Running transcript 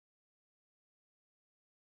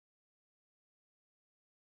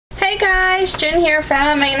guys, Jen here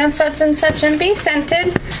from Suds-N-Such and Be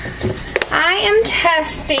Scented. I am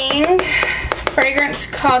testing fragrance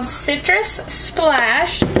called Citrus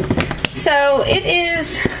Splash. So it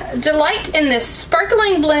is delight in this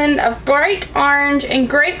sparkling blend of bright orange and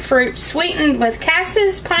grapefruit sweetened with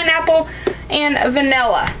cassis, pineapple, and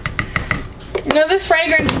vanilla. Now this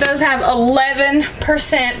fragrance does have 11%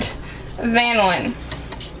 vanillin.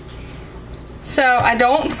 So I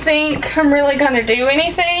don't think I'm really going to do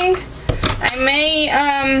anything. I may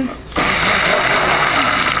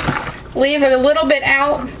leave it a little bit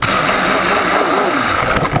out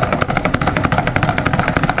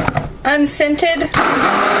unscented.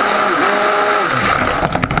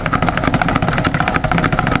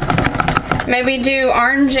 Maybe do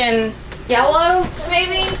orange and yellow,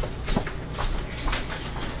 maybe.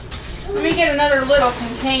 Let me get another little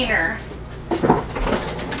container.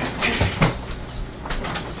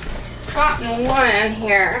 Cotton one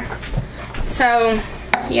here. So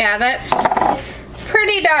yeah, that's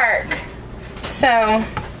pretty dark. So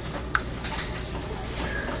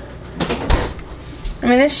I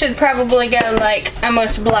mean, this should probably go like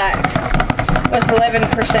almost black with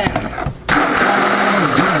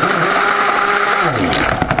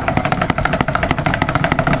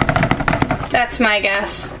 11%. That's my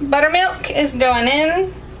guess. Buttermilk is going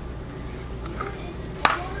in.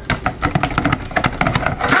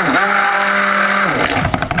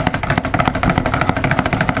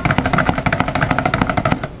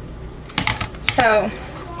 So,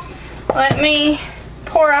 let me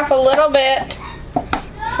pour off a little bit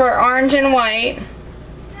for orange and white.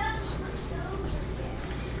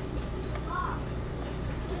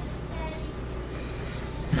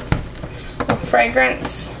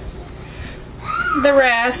 Fragrance the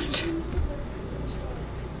rest.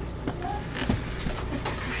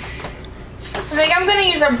 I think I'm going to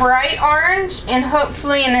use a bright orange, and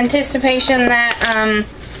hopefully in anticipation that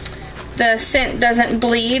the scent doesn't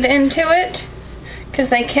bleed into it, because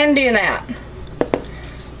they can do that.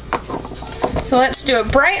 So let's do a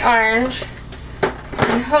bright orange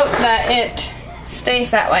and hope that it stays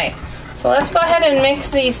that way. So let's go ahead and mix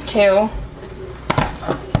these two.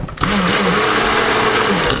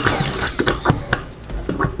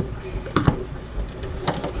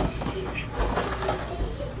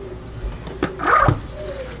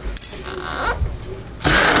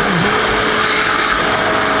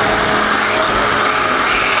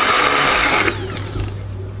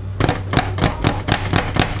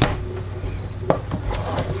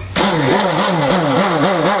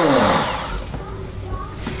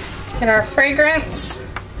 Get our fragrance.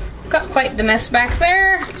 Got quite the mess back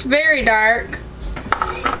there. It's very dark.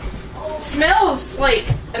 Smells like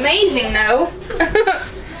amazing though.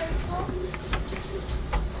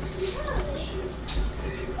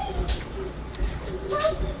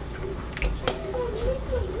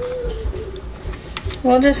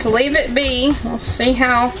 We'll just leave it be. We'll see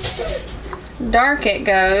how dark it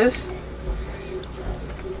goes.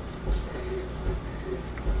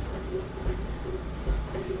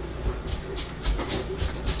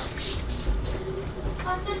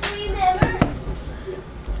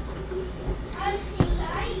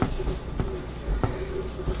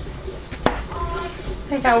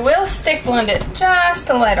 I think I will stick blend it just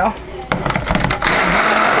a little.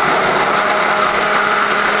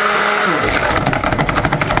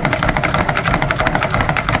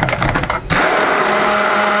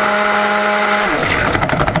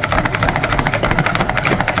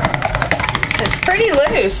 It's pretty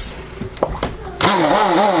loose.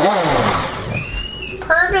 It's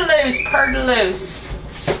pretty loose, pretty loose.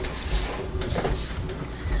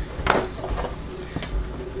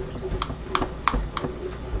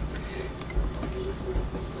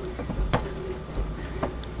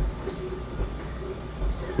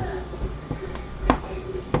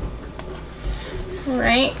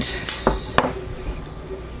 Right.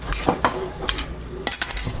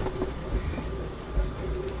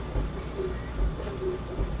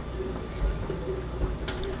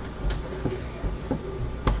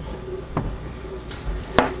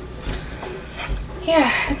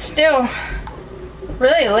 Yeah, it's still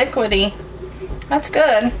really liquidy. That's good.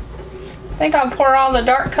 I think I'll pour all the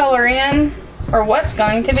dark color in, or what's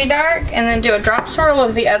going to be dark, and then do a drop swirl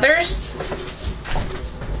of the others.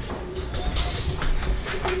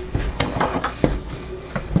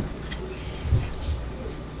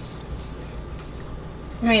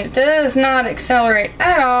 I mean, it does not accelerate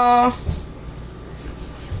at all.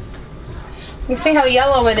 You see how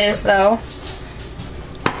yellow it is though.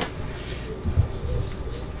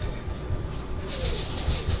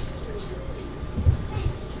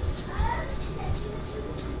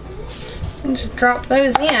 And just drop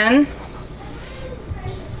those in.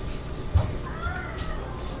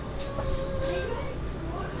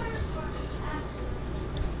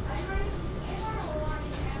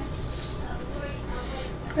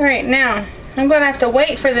 Alright, now I'm going to have to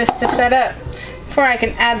wait for this to set up before I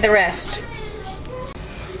can add the rest.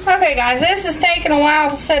 Okay guys, this is taking a while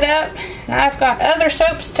to set up. And I've got other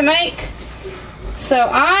soaps to make. So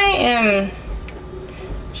I am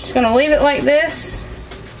just going to leave it like this.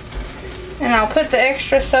 And I'll put the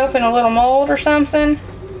extra soap in a little mold or something.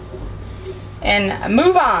 And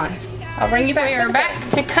move on. I'll bring you back. We're back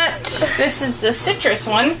to cut. This is the citrus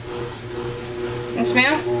one. You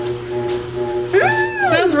smell? It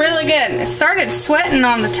smells really good. It started sweating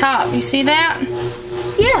on the top. You see that?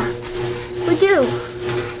 Yeah, we do.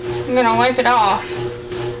 I'm gonna wipe it off.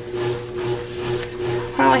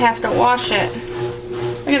 Probably have to wash it.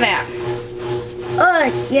 Look at that.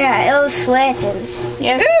 Oh yeah, it was sweating.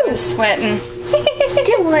 Yes, it was sweating.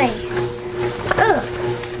 Get away. Oh.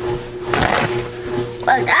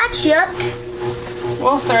 Well, that's yuck.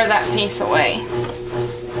 We'll throw that piece away.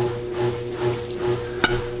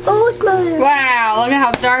 Oh, it's mine. Wow, look at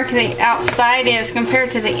how dark the outside is compared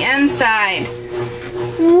to the inside.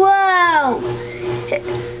 Wow.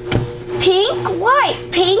 Pink, white,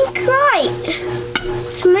 pink, white.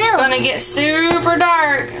 Smell. It's gonna get super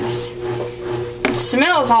dark. It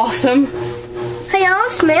smells awesome. Hey, I'll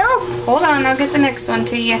smell. Hold on, I'll get the next one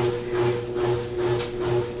to you.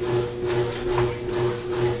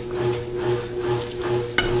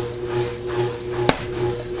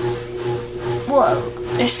 Whoa.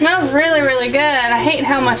 It smells really, really good. I hate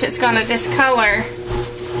how much it's gonna discolor.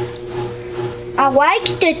 I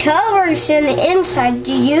like the colors in the inside.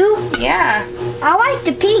 Do you? Yeah. I like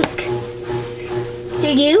the pink. Do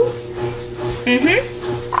you?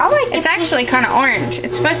 Mm-hmm. I like the It's actually kind of orange.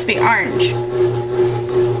 It's supposed to be orange.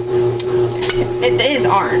 It is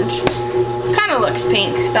orange. Kind of looks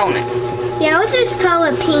pink, don't it? Yeah, let's just call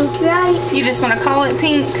it pink, right? You just want to call it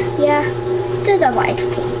pink? Yeah, because I like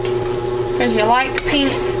pink. Because you like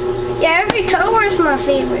pink? Yeah, every color is my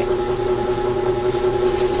favorite.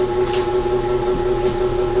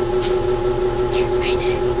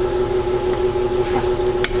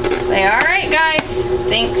 Say alright guys.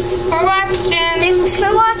 Thanks for watching. Thanks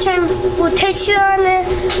for watching. We'll catch you on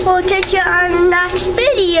the next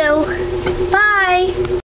video.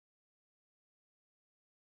 Bye.